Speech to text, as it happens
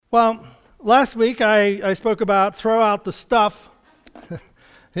Well, last week I spoke about throw out the stuff.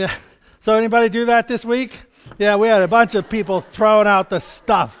 Yeah. So anybody do that this week? Yeah, we had a bunch of people throwing out the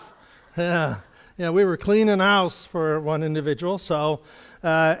stuff. Yeah, we were cleaning house for one individual,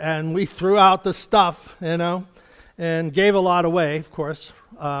 and we threw out the stuff, and gave a lot away, of course,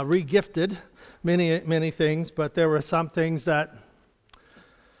 re-gifted many things, but there were some things that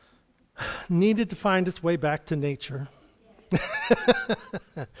needed to find its way back to nature.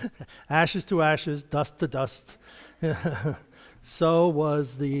 Ashes to ashes, dust to dust. So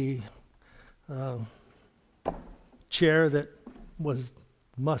was the chair that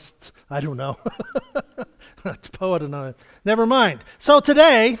I don't know. Not the poet and I. Never mind. So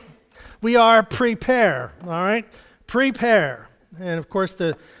today we are prepare. All right, prepare, and of course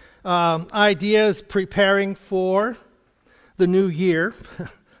the idea is preparing for the new year,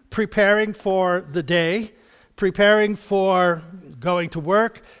 preparing for the day, preparing for going to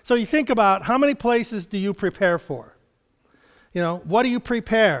work. So you think about how many places do you prepare for? What do you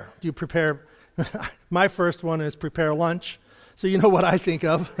prepare? Do you prepare? My first one is prepare lunch. So you know what I think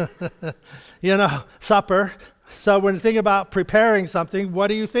of. Supper. So when you think about preparing something, what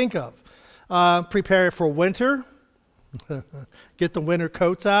do you think of? Prepare for winter. Get the winter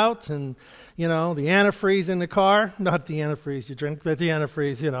coats out and, the antifreeze in the car. Not the antifreeze you drink, but the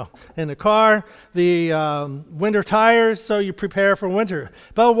antifreeze, in the car. The winter tires, so you prepare for winter.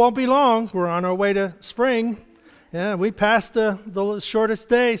 But it won't be long. We're on our way to spring. Yeah, we passed the shortest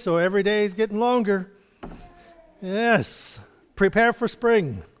day, so every day is getting longer. Yes, prepare for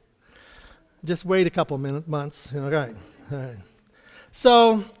spring. Just wait a couple months. Okay. All right.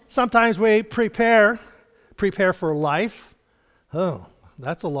 So sometimes we prepare for life. Oh,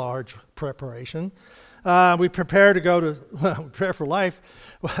 that's a large preparation. We prepare to prepare for life.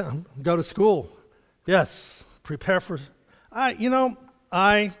 Go to school. Yes, prepare for.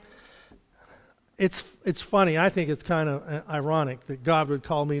 It's funny. I think it's kind of ironic that God would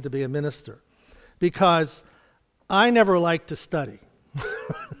call me to be a minister, because I never liked to study.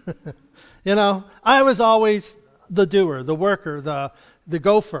 I was always the doer, the worker, the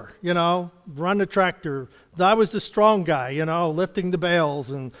gopher, run the tractor. I was the strong guy, lifting the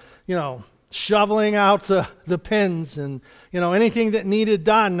bales and, shoveling out the pins and, anything that needed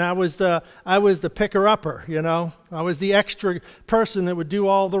done. I was the picker-upper, I was the extra person that would do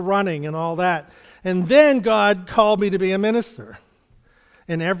all the running and all that. And then God called me to be a minister.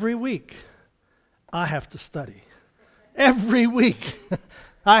 And every week, I have to study. Every week,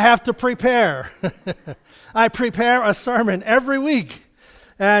 I have to prepare. I prepare a sermon every week.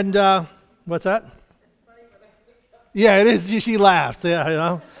 And what's that? Yeah, it is. She laughs.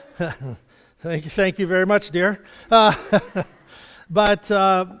 Yeah, Thank you very much, dear. But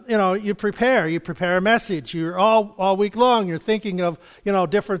you prepare a message. You're all week long, you're thinking of,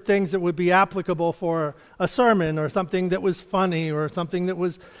 different things that would be applicable for a sermon, or something that was funny, or something that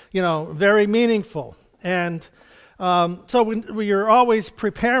was, very meaningful. And so when you're always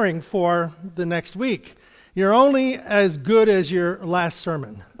preparing for the next week. You're only as good as your last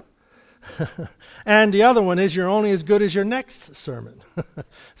sermon. And the other one is you're only as good as your next sermon.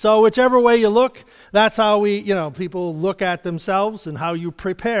 So whichever way you look, that's how people look at themselves and how you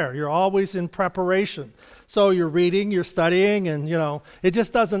prepare. You're always in preparation. So you're reading, you're studying, and, it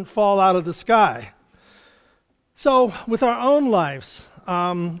just doesn't fall out of the sky. So with our own lives,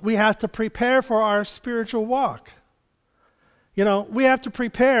 we have to prepare for our spiritual walk. We have to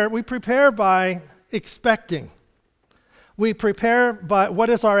prepare. We prepare by expecting. We prepare by, what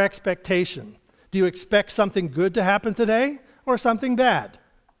is our expectation? Do you expect something good to happen today or something bad?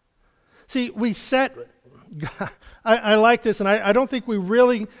 See, I like this, and I don't think we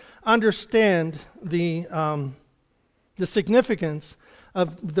really understand the significance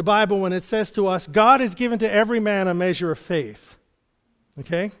of the Bible when it says to us, God has given to every man a measure of faith.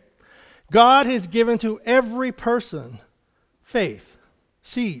 Okay? God has given to every person faith,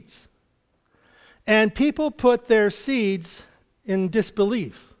 seeds. And people put their seeds in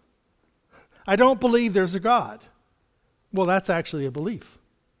disbelief. I don't believe there's a God. Well, that's actually a belief.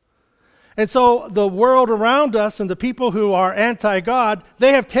 And so the world around us and the people who are anti-God,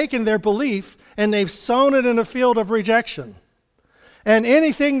 they have taken their belief and they've sown it in a field of rejection. And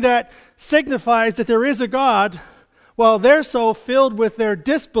anything that signifies that there is a God, well, they're so filled with their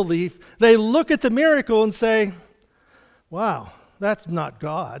disbelief, they look at the miracle and say, wow, that's not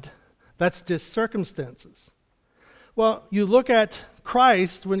God. That's just circumstances. Well, you look at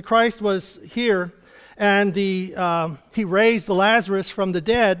Christ, when Christ was here and he raised Lazarus from the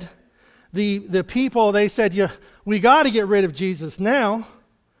dead, the people, they said, we got to get rid of Jesus now.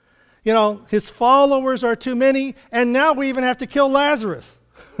 His followers are too many, and now we even have to kill Lazarus.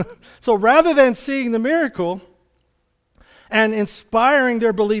 So rather than seeing the miracle and inspiring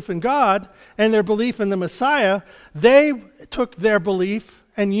their belief in God and their belief in the Messiah, they took their belief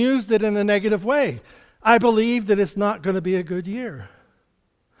and used it in a negative way. I believe that it's not going to be a good year.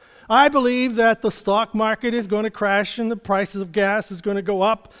 I believe that the stock market is going to crash and the prices of gas is going to go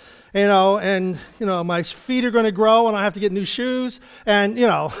up, and my feet are going to grow and I have to get new shoes, and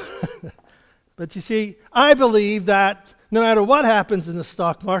But you see, I believe that no matter what happens in the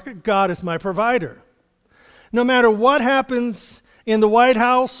stock market, God is my provider. No matter what happens in the White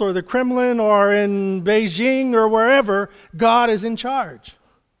House or the Kremlin or in Beijing or wherever, God is in charge.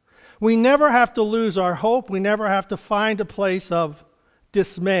 We never have to lose our hope. We never have to find a place of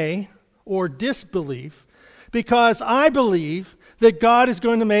dismay or disbelief, because I believe that God is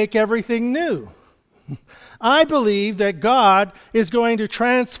going to make everything new. I believe that God is going to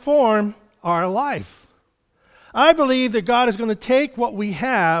transform our life. I believe that God is going to take what we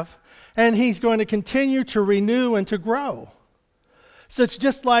have and He's going to continue to renew and to grow. So it's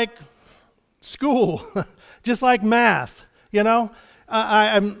just like school, just like math.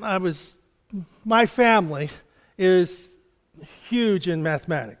 My family is huge in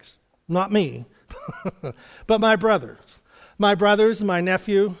mathematics. Not me, but my brothers. My brothers, my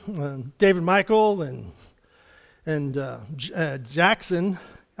nephew, David Michael and Jackson.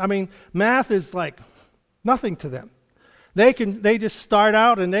 Math is like nothing to them. They just start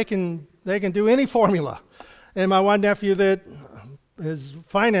out and they can do any formula. And my one nephew that is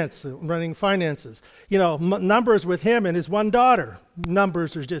running finances, numbers with him and his one daughter,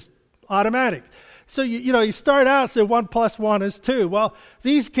 numbers are just automatic. So you start out, say 1 + 1 is 2. Well,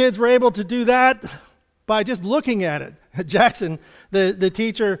 these kids were able to do that by just looking at it. Jackson, the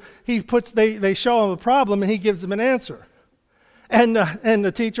teacher, they show him a problem and he gives them an answer. And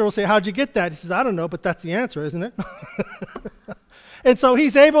the teacher will say, "How'd you get that?" He says, "I don't know, but that's the answer, isn't it?" And so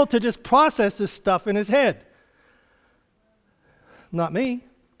he's able to just process this stuff in his head. Not me.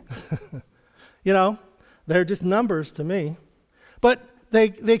 They're just numbers to me. But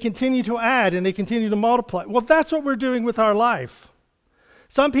they continue to add and they continue to multiply. Well, that's what we're doing with our life.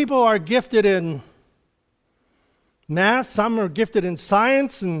 Some people are gifted in math, some are gifted in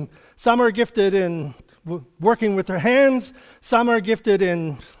science, and some are gifted in working with their hands, some are gifted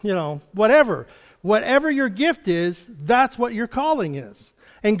in, whatever. Whatever your gift is, that's what your calling is.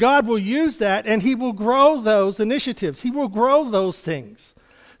 And God will use that and He will grow those initiatives. He will grow those things.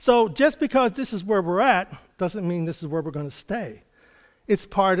 So just because this is where we're at doesn't mean this is where we're going to stay. It's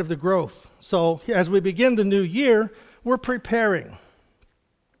part of the growth. So as we begin the new year, we're preparing.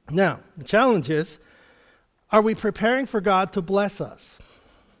 Now, the challenge is, are we preparing for God to bless us?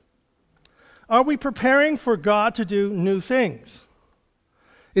 Are we preparing for God to do new things?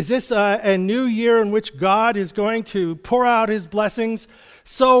 Is this a new year in which God is going to pour out His blessings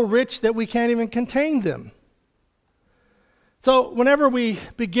so rich that we can't even contain them? So whenever we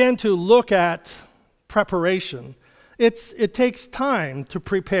begin to look at preparation, it takes time to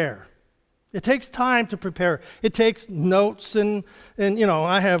prepare. It takes time to prepare. It takes notes and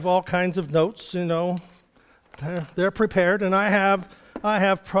I have all kinds of notes, they're prepared, and I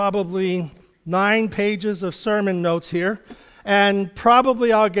have probably 9 pages of sermon notes here, and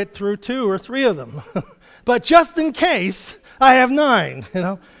probably I'll get through 2 or 3 of them. But just in case, I have 9,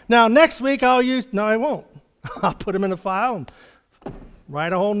 Now next week I won't. I'll put them in a file and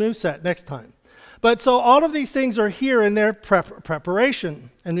write a whole new set next time. But so all of these things are here in their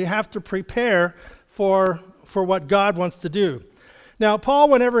preparation, and we have to prepare for what God wants to do. Now, Paul,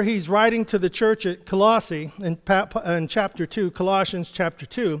 whenever he's writing to the church at Colossae in chapter 2, Colossians chapter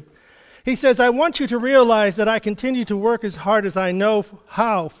 2, he says, "I want you to realize that I continue to work as hard as I know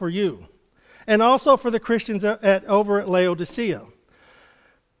how for you, and also for the Christians over at Laodicea."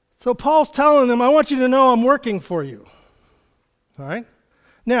 So Paul's telling them, I want you to know I'm working for you. All right?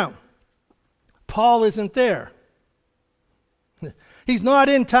 Now, Paul isn't there. He's not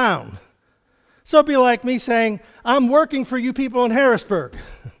in town. So it'd be like me saying, I'm working for you people in Harrisburg.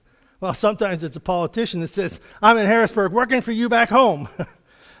 Well, sometimes it's a politician that says, I'm in Harrisburg working for you back home.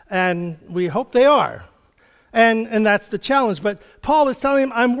 And we hope they are. And that's the challenge. But Paul is telling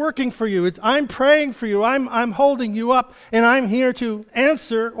him, I'm working for you. I'm praying for you. I'm holding you up. And I'm here to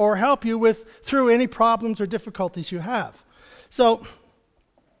answer or help you through any problems or difficulties you have. So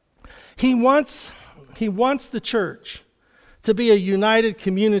he wants the church to be a united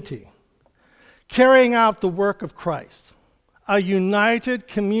community, carrying out the work of Christ. A united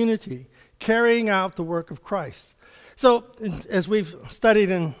community carrying out the work of Christ. So as we've studied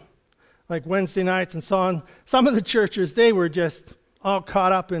in like Wednesday nights and so on, some of the churches, they were just all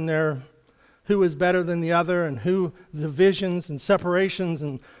caught up in who is better than the other and who divisions and separations.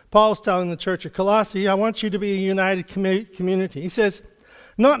 And Paul's telling the church of Colossae, I want you to be a united community. He says,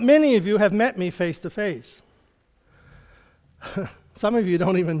 not many of you have met me face to face. Some of you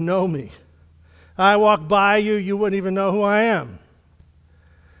don't even know me. I walk by you, you wouldn't even know who I am.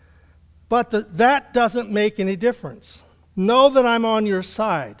 But that doesn't make any difference. Know that I'm on your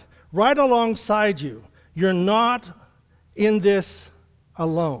side, right alongside you. You're not in this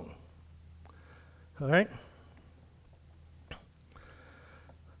alone. All right?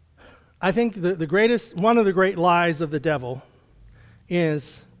 I think one of the great lies of the devil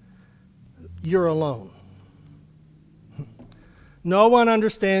is you're alone. No one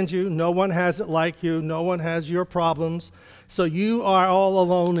understands you. No one has it like you. No one has your problems. So you are all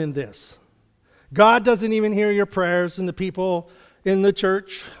alone in this. God doesn't even hear your prayers, and the people in the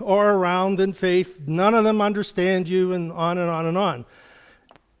church or around in faith, none of them understand you, and on and on and on.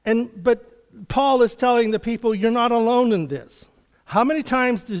 But Paul is telling the people, you're not alone in this. How many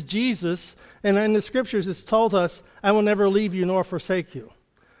times does Jesus, and in the scriptures it's told us, I will never leave you nor forsake you.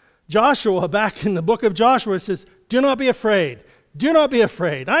 Joshua, back in the book of Joshua, says, do not be afraid. Do not be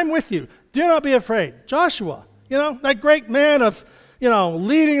afraid. I'm with you. Do not be afraid. Joshua, that great man of,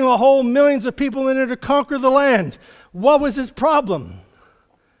 leading the whole millions of people in there to conquer the land. What was his problem?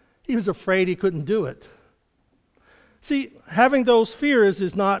 He was afraid he couldn't do it. See, having those fears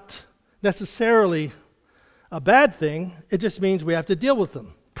is not necessarily a bad thing. It just means we have to deal with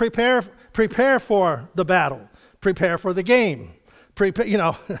them. Prepare for the battle. Prepare for the game.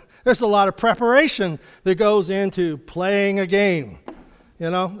 There's a lot of preparation that goes into playing a game.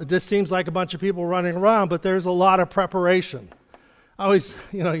 It just seems like a bunch of people running around, but there's a lot of preparation. I always,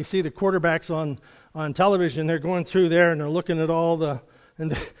 you see the quarterbacks on television, they're going through there and they're looking at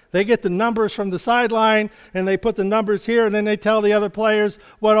and they get the numbers from the sideline and they put the numbers here, and then they tell the other players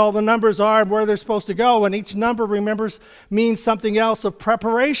what all the numbers are and where they're supposed to go, and each number, means something else of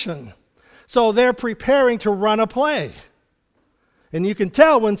preparation. So they're preparing to run a play. And you can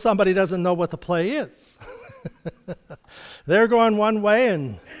tell when somebody doesn't know what the play is. They're going one way,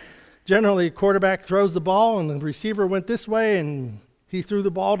 and generally the quarterback throws the ball and the receiver went this way and he threw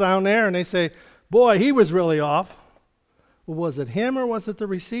the ball down there, and they say, boy, he was really off. Well, was it him or was it the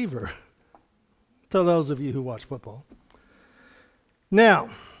receiver? To those of you who watch football. Now,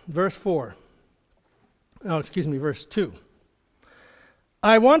 verse 2.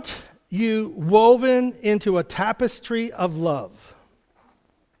 I want you woven into a tapestry of love.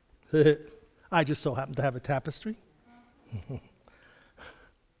 I just so happen to have a tapestry.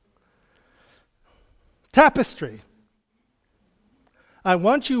 Tapestry. I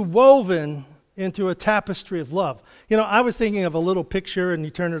want you woven into a tapestry of love. I was thinking of a little picture, and you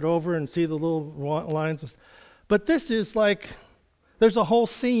turn it over and see the little lines. But this is like, there's a whole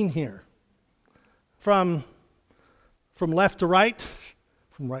scene here. From left to right,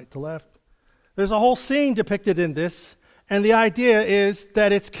 from right to left. There's a whole scene depicted in this, and the idea is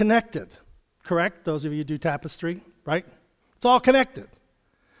that it's connected. Correct? Those of you who do tapestry, right? It's all connected.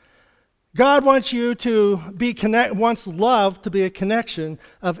 God wants you to wants love to be a connection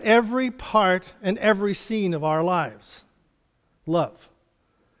of every part and every scene of our lives. Love.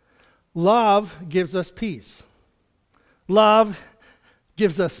 Love gives us peace. Love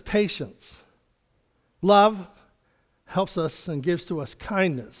gives us patience. Love helps us and gives to us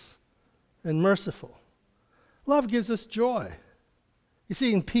kindness and merciful. Love gives us joy. You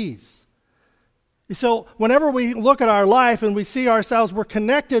see, in peace. So whenever we look at our life and we see ourselves, we're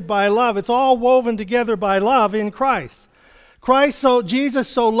connected by love. It's all woven together by love in Christ. Jesus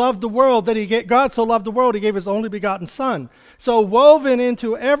so loved the world that God so loved the world, he gave his only begotten Son. So woven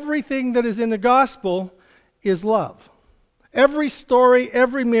into everything that is in the gospel is love. Every story,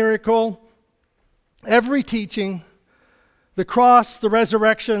 every miracle, every teaching, the cross, the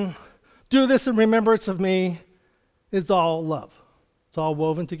resurrection, do this in remembrance of me, is all love. It's all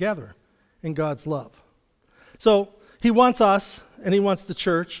woven together in God's love. So he wants us, and he wants the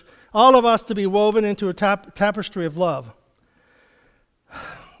church, all of us to be woven into a tapestry of love.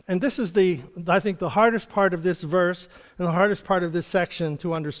 And this is I think the hardest part of this verse and the hardest part of this section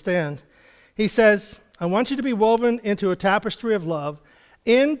to understand. He says, I want you to be woven into a tapestry of love,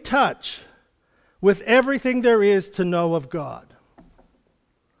 in touch with everything there is to know of God.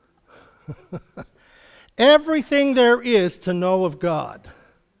 Everything there is to know of God.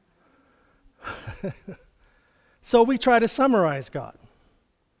 So we try to summarize God.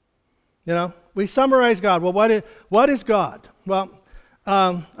 We summarize God. Well, what is God? Well,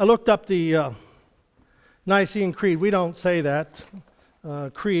 I looked up the Nicene Creed. We don't say that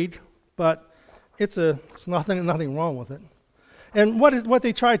creed, but it's nothing wrong with it. And what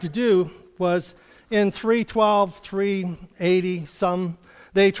they tried to do was in 312, 380,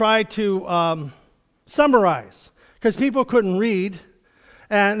 they tried to summarize because people couldn't read,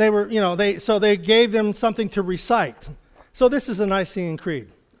 and they gave them something to recite. So this is a Nicene Creed.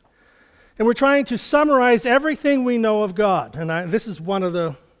 And we're trying to summarize everything we know of God. And this is one of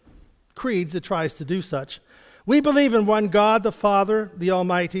the creeds that tries to do such. We believe in one God, the Father, the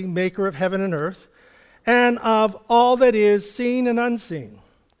Almighty, maker of heaven and earth, and of all that is seen and unseen.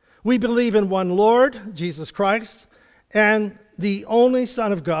 We believe in one Lord, Jesus Christ, and the only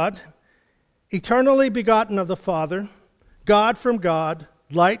Son of God, eternally begotten of the Father, God from God,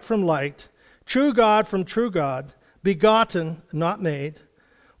 light from light, true God from true God, begotten, not made,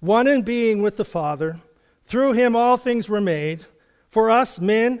 one in being with the Father. Through him all things were made. For us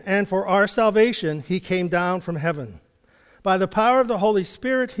men and for our salvation he came down from heaven. By the power of the Holy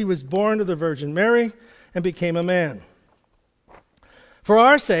Spirit he was born of the Virgin Mary and became a man. For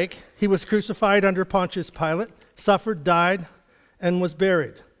our sake he was crucified under Pontius Pilate, suffered, died, and was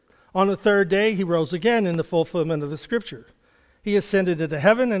buried. On the third day he rose again in the fulfillment of the Scripture. He ascended into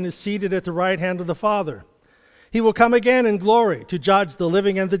heaven and is seated at the right hand of the Father. He will come again in glory to judge the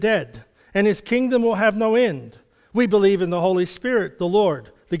living and the dead, and his kingdom will have no end. We believe in the Holy Spirit, the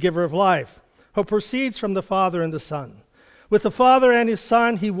Lord, the giver of life, who proceeds from the Father and the Son. With the Father and his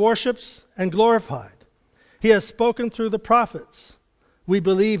Son he worships and glorified. He has spoken through the prophets. We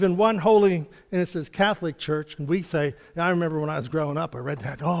believe in one holy, and it says Catholic Church, and we say, I remember when I was growing up, I read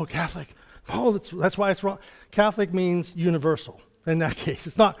that, Catholic. That's why it's wrong. Catholic means universal in that case.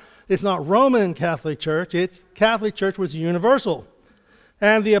 It's not Roman Catholic Church. It's Catholic Church was universal.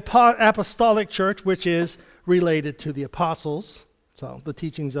 And the Apostolic Church, which is related to the apostles, so the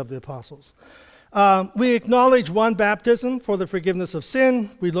teachings of the apostles. We acknowledge one baptism for the forgiveness of sin.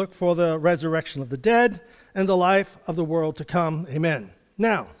 We look for the resurrection of the dead and the life of the world to come. Amen.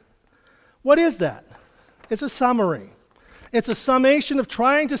 Now, what is that? It's a summary. It's a summation of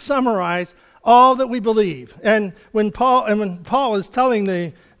trying to summarize all that we believe. And when Paul is telling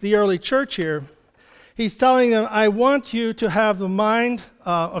the early church here, he's telling them, I want you to have the mind,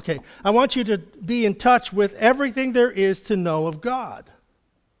 I want you to be in touch with everything there is to know of God.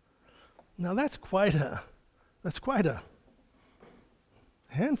 Now that's quite a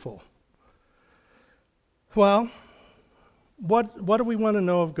handful. Well, what do we want to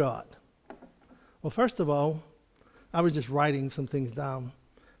know of God? Well, first of all, I was just writing some things down.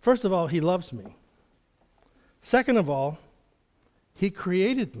 First of all, he loves me. Second of all, he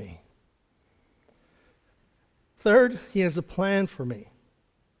created me. Third, he has a plan for me.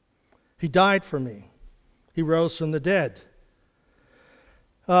 He died for me. He rose from the dead.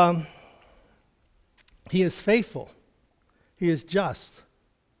 He is faithful. He is just.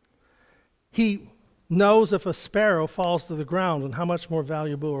 He knows if a sparrow falls to the ground, and how much more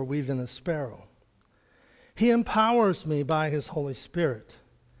valuable are we than a sparrow. He empowers me by his Holy Spirit.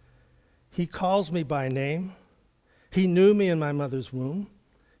 He calls me by name. He knew me in my mother's womb.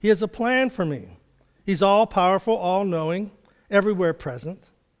 He has a plan for me. He's all-powerful, all-knowing, everywhere present.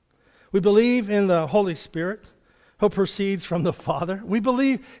 We believe in the Holy Spirit who proceeds from the Father. We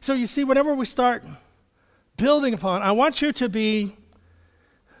believe, so you see, whenever we start building upon, I want you to be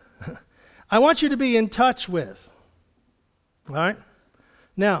in touch with. All right?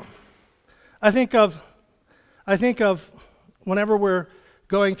 Now, I think of whenever we're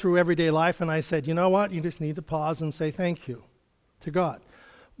going through everyday life, and I said, you know what? You just need to pause and say thank you to God.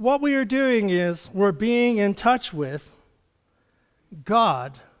 What we are doing is we're being in touch with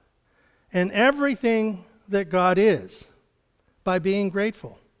God and everything that God is by being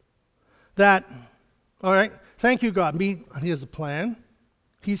grateful. All right, thank you, God. He has a plan.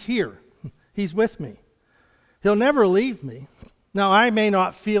 He's here. He's with me. He'll never leave me. Now, I may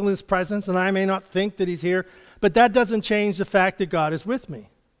not feel his presence and I may not think that he's here, but that doesn't change the fact that God is with me.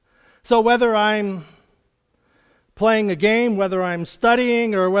 So whether I'm playing a game, whether I'm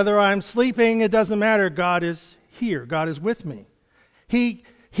studying or whether I'm sleeping, it doesn't matter. God is here. God is with me. He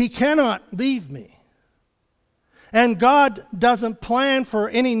cannot leave me. And God doesn't plan for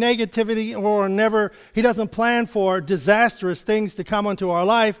any negativity He doesn't plan for disastrous things to come into our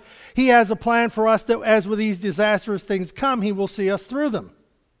life. He has a plan for us that as with these disastrous things come, he will see us through them.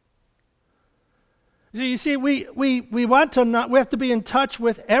 So you see, we have to be in touch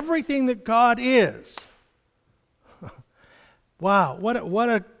with everything that God is. Wow, what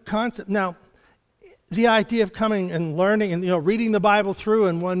a concept. Now, the idea of coming and learning and reading the Bible through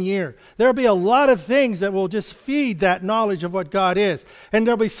in 1 year, there'll be a lot of things that will just feed that knowledge of what God is. And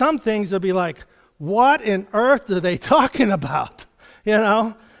there'll be some things that'll be like, what on earth are they talking about?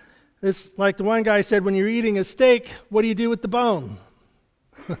 It's like the one guy said, when you're eating a steak, what do you do with the bone?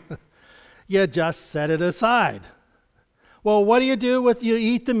 You just set it aside. Well, what do you do with you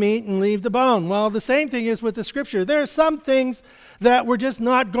eat the meat and leave the bone? Well, the same thing is with the Scripture. There are some things that we're just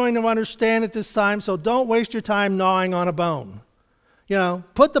not going to understand at this time, so don't waste your time gnawing on a bone.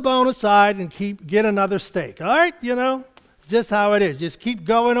 Put the bone aside and get another steak. All right, it's just how it is. Just keep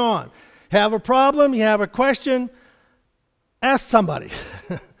going on. Have a problem, you have a question, ask somebody.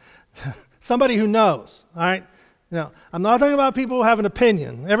 Somebody who knows, all right? I'm not talking about people who have an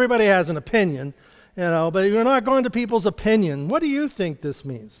opinion. Everybody has an opinion, but you're not going to people's opinion. What do you think this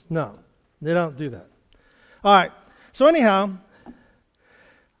means? No, they don't do that. All right, so anyhow,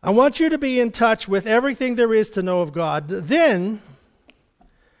 I want you to be in touch with everything there is to know of God. Then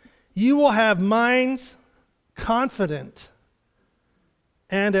you will have minds confident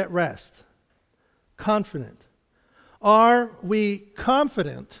and at rest. Confident. Are we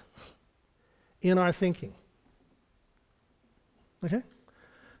confident in our thinking? Okay?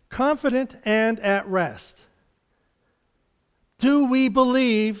 Confident and at rest. Do we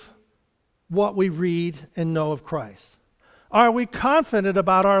believe what we read and know of Christ? Are we confident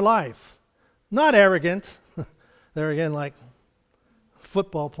about our life? Not arrogant. They're again like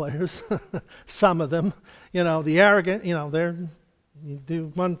football players, some of them. The arrogant, you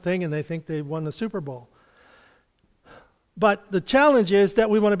do one thing and they think they won the Super Bowl. But the challenge is that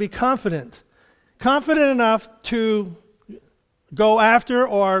we want to be confident. Confident enough to go after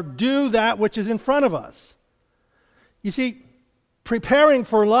or do that which is in front of us. You see, preparing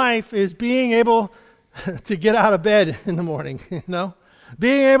for life is being able to get out of bed in the morning,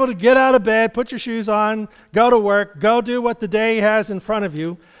 Being able to get out of bed, put your shoes on, go to work, go do what the day has in front of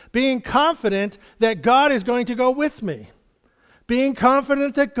you. Being confident that God is going to go with me. Being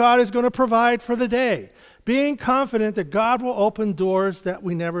confident that God is going to provide for the day. Being confident that God will open doors that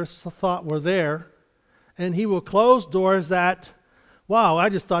we never thought were there. And He will close doors that, wow, I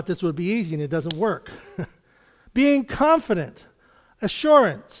just thought this would be easy and it doesn't work. Being confident.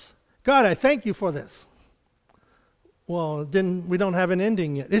 Assurance. God, I thank you for this. Well, then we don't have an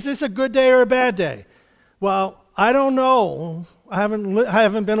ending yet. Is this a good day or a bad day? Well, I don't know. I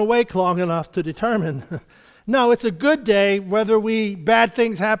haven't been awake long enough to determine. No, it's a good day whether bad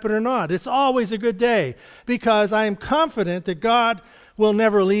things happen or not. It's always a good day because I am confident that God will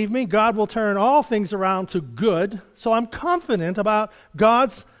never leave me. God will turn all things around to good. So I'm confident about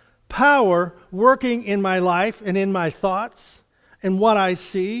God's power working in my life and in my thoughts and what I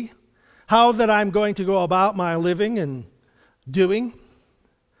see, how that I'm going to go about my living and doing.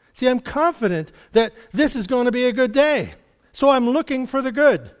 See, I'm confident that this is going to be a good day. So I'm looking for the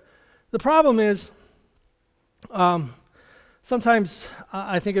good. The problem is, sometimes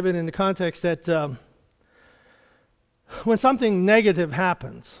I think of it in the context that when something negative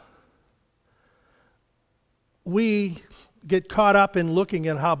happens, we get caught up in looking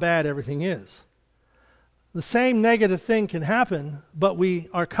at how bad everything is. The same negative thing can happen, but we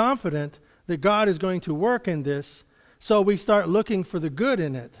are confident that God is going to work in this, so we start looking for the good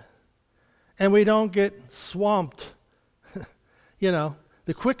in it. And we don't get swamped,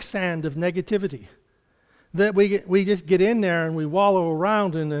 the quicksand of negativity. That we just get in there and we wallow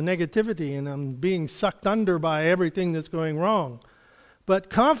around in the negativity and I'm being sucked under by everything that's going wrong. But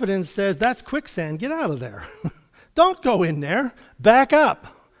confidence says, that's quicksand, get out of there. Don't go in there, back up.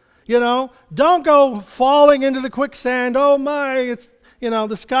 Don't go falling into the quicksand. Oh my, it's,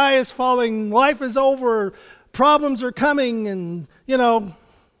 the sky is falling, life is over, problems are coming, and,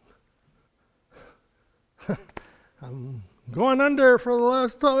 I'm going under for the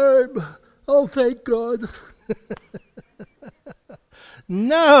last time. Oh, thank God.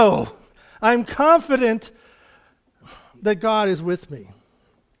 No, I'm confident that God is with me.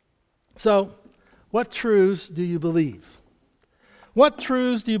 So, what truths do you believe? What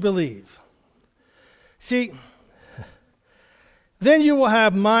truths do you believe? See, then you will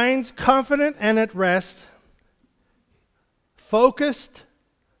have minds confident and at rest, focused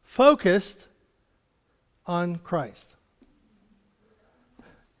on Christ.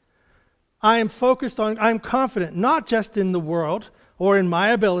 I'm confident, not just in the world or in my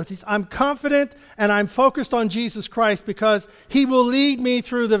abilities. I'm confident and I'm focused on Jesus Christ because He will lead me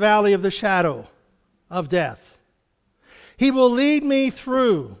through the valley of the shadow of death. He will lead me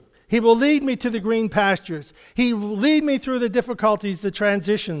through. He will lead me to the green pastures. He will lead me through the difficulties, the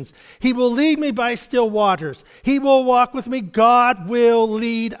transitions. He will lead me by still waters. He will walk with me. God will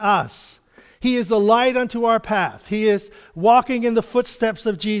lead us. He is the light unto our path. He is walking in the footsteps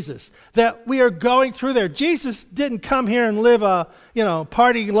of Jesus, that we are going through there. Jesus didn't come here and live a,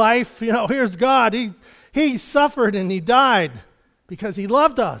 party life. Here's God. He suffered and He died because he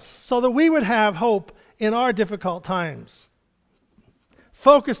loved us so that we would have hope in our difficult times.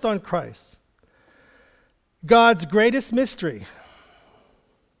 Focused on Christ. God's greatest mystery.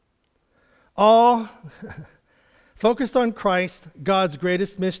 All focused on Christ, God's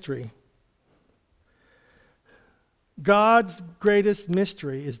greatest mystery. God's greatest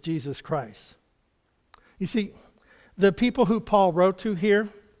mystery is Jesus Christ. You see, the people who Paul wrote to here,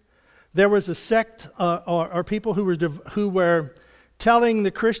 there was a sect or people who were telling the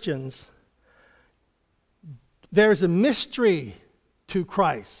Christians, there's a mystery to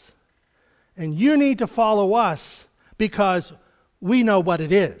Christ, and you need to follow us because we know what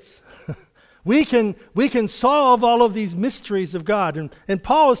it is. We can solve all of these mysteries of God. And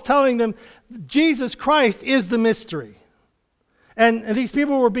Paul is telling them Jesus Christ is the mystery. And these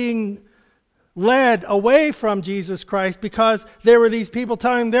people were being led away from Jesus Christ because there were these people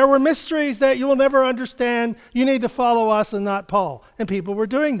telling them there were mysteries that you will never understand. You need to follow us and not Paul. And people were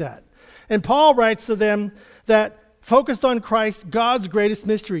doing that. And Paul writes to them that focused on Christ, God's greatest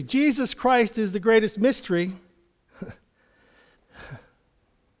mystery. Jesus Christ is the greatest mystery.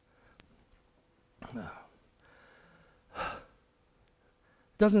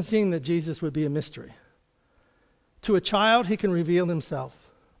 Doesn't seem that Jesus would be a mystery. To a child, he can reveal himself.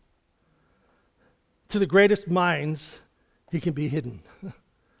 To the greatest minds, he can be hidden.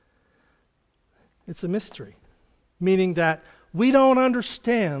 It's a mystery, meaning that we don't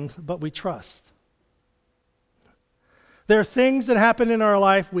understand, but we trust. There are things that happen in our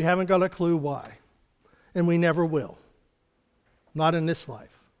life we haven't got a clue why, and we never will. Not in this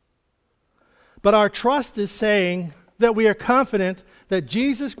life. But our trust is saying that we are confident that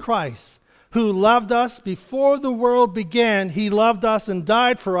Jesus Christ, who loved us before the world began, he loved us and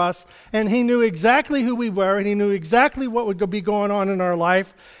died for us, and he knew exactly who we were, and he knew exactly what would be going on in our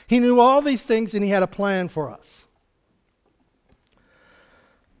life. He knew all these things, and he had a plan for us.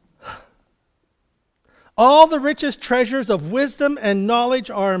 All the richest treasures of wisdom and knowledge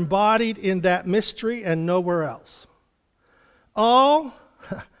are embodied in that mystery and nowhere else. All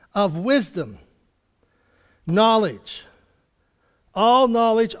of wisdom, knowledge, all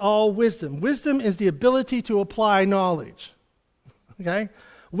knowledge, all wisdom. Wisdom is the ability to apply knowledge. Okay?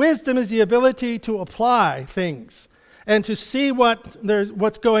 Wisdom is the ability to apply things and to see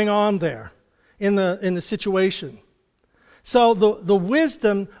what's going on there in the situation. So the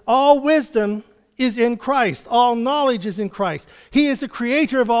wisdom, all wisdom is in Christ. All knowledge is in Christ. He is the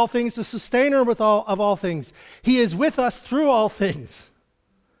creator of all things, the sustainer of all things. He is with us through all things.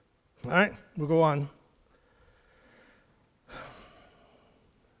 All right, we'll go on.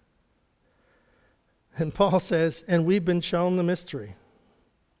 And Paul says, and we've been shown the mystery.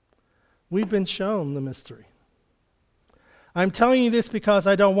 We've been shown the mystery. I'm telling you this because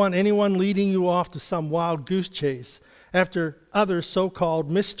I don't want anyone leading you off to some wild goose chase after other so-called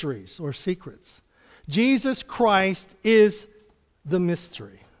mysteries or secrets. Jesus Christ is the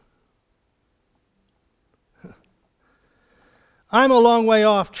mystery. I'm a long way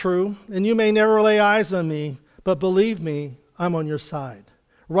off, true, and you may never lay eyes on me, but believe me, I'm on your side,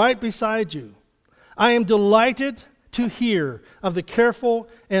 right beside you. I am delighted to hear of the careful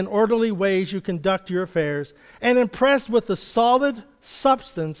and orderly ways you conduct your affairs and impressed with the solid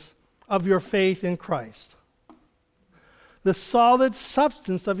substance of your faith in Christ. The solid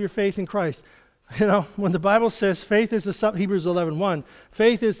substance of your faith in Christ. You know, when the Bible says faith is Hebrews 11:1,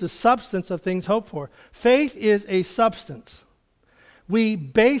 faith is the substance of things hoped for. Faith is a substance. We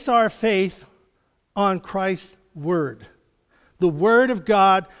base our faith on Christ's word. The word of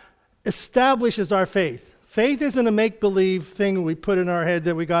God establishes our faith. Faith isn't a make-believe thing we put in our head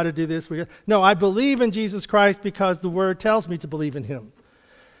that we got to do this. No, I believe in Jesus Christ because the word tells me to believe in him.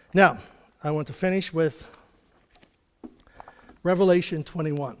 Now, I want to finish with Revelation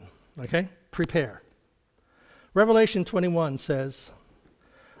 21. Okay? Prepare. Revelation 21 says,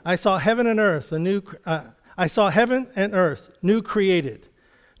 I saw heaven and earth new created.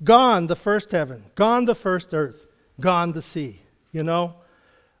 Gone the first heaven, gone the first earth, gone the sea. You know,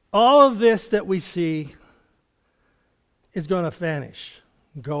 all of this that we see is going to vanish,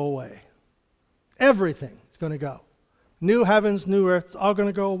 go away. Everything is going to go. New heavens, new earth, it's all going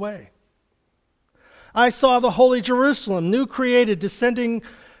to go away. I saw the holy Jerusalem, new created, descending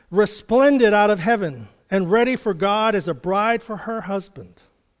resplendent out of heaven and ready for God as a bride for her husband.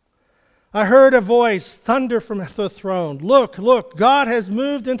 I heard a voice thunder from the throne. Look, look, God has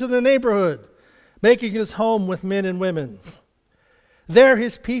moved into the neighborhood, making his home with men and women. They're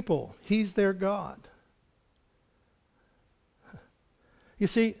his people. He's their God. You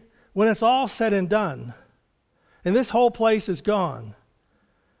see, when it's all said and done, and this whole place is gone,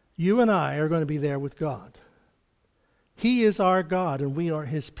 you and I are going to be there with God. He is our God and we are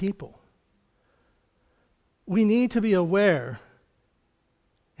his people. We need to be aware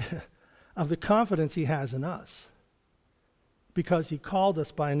of the confidence he has in us because he called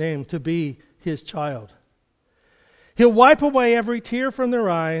us by name to be his child. He'll wipe away every tear from their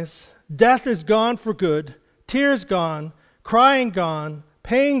eyes. Death is gone for good. Tears gone. Crying gone.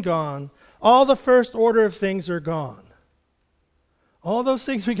 Pain gone. All the first order of things are gone. All those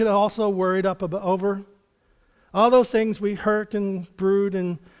things we get also worried over. All those things we hurt and brood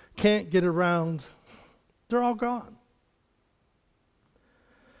and can't get around. They're all gone.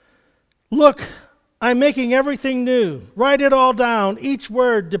 Look, I'm making everything new. Write it all down, each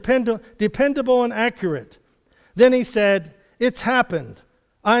word dependable and accurate. Then he said, it's happened.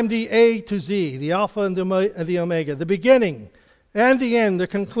 I'm the A to Z, the Alpha and the Omega, the beginning and the end, the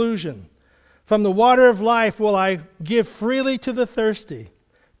conclusion. From the water of life will I give freely to the thirsty.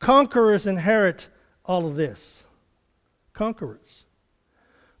 Conquerors inherit all of this. Conquerors.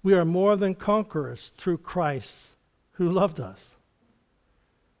 We are more than conquerors through Christ who loved us.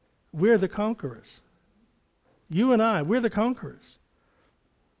 We're the conquerors. You and I, we're the conquerors.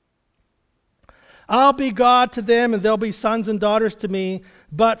 I'll be God to them and they'll be sons and daughters to me.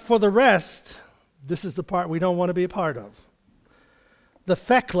 But for the rest, this is the part we don't want to be a part of. The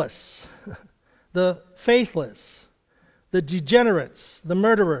feckless, the faithless, the degenerates, the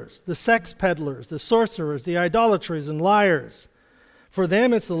murderers, the sex peddlers, the sorcerers, the idolaters and liars. For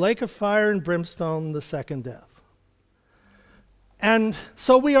them it's the lake of fire and brimstone, the second death. And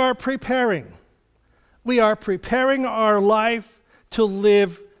so we are preparing. We are preparing our life to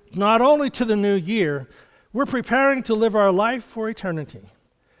live not only to the new year, we're preparing to live our life for eternity.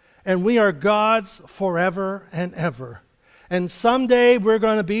 And we are God's forever and ever. And someday we're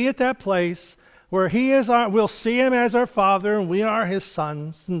going to be at that place where we'll see him as our Father and we are his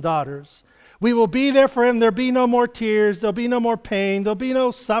sons and daughters. We will be there for him. There'll be no more tears. There'll be no more pain. There'll be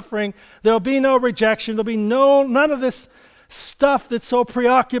no suffering. There'll be no rejection. There'll be none of this stuff that so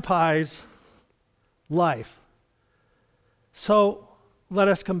preoccupies life. So let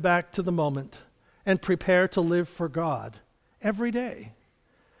us come back to the moment and prepare to live for God every day.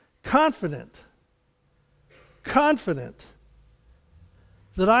 Confident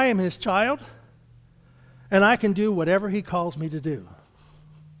that I am his child and I can do whatever he calls me to do.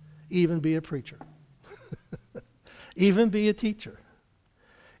 Even be a preacher. Even be a teacher.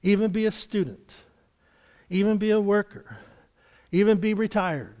 Even be a student. Even be a worker. Even be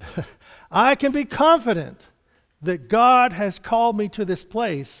retired. I can be confident that God has called me to this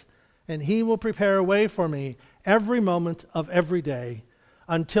place and he will prepare a way for me every moment of every day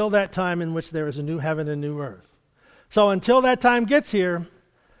until that time in which there is a new heaven and new earth. So until that time gets here,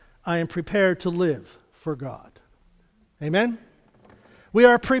 I am prepared to live for God. Amen? We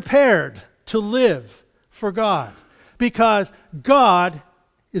are prepared to live for God because God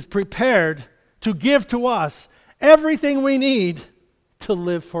is prepared to give to us everything we need to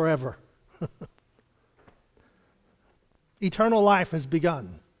live forever. Eternal life has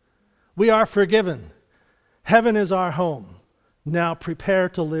begun. We are forgiven. Heaven is our home. Now prepare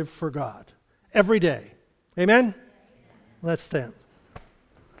to live for God every day. Amen? Let's stand.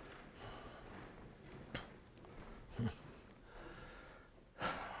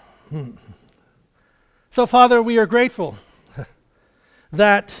 So, Father, we are grateful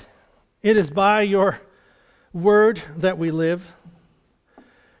that it is by your word that we live.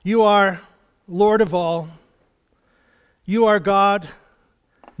 You are Lord of all. You are God.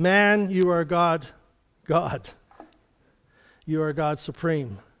 Man, you are God. God. You are God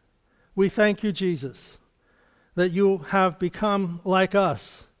supreme. We thank you, Jesus, that you have become like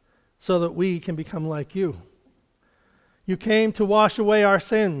us so that we can become like you. You came to wash away our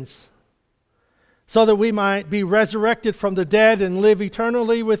sins so that we might be resurrected from the dead and live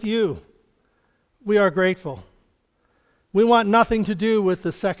eternally with you. We are grateful. We want nothing to do with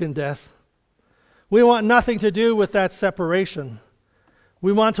the second death. We want nothing to do with that separation.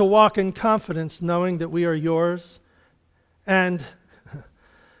 We want to walk in confidence knowing that we are yours and,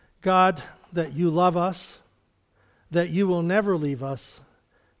 God, that you love us, that you will never leave us.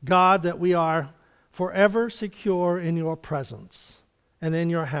 God, that we are forever secure in your presence and in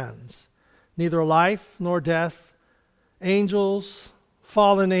your hands. Neither life nor death, angels,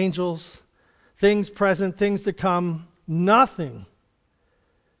 fallen angels, things present, things to come, nothing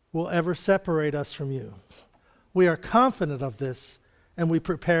will ever separate us from you. We are confident of this and we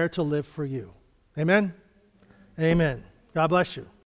prepare to live for you. Amen? Amen. God bless you.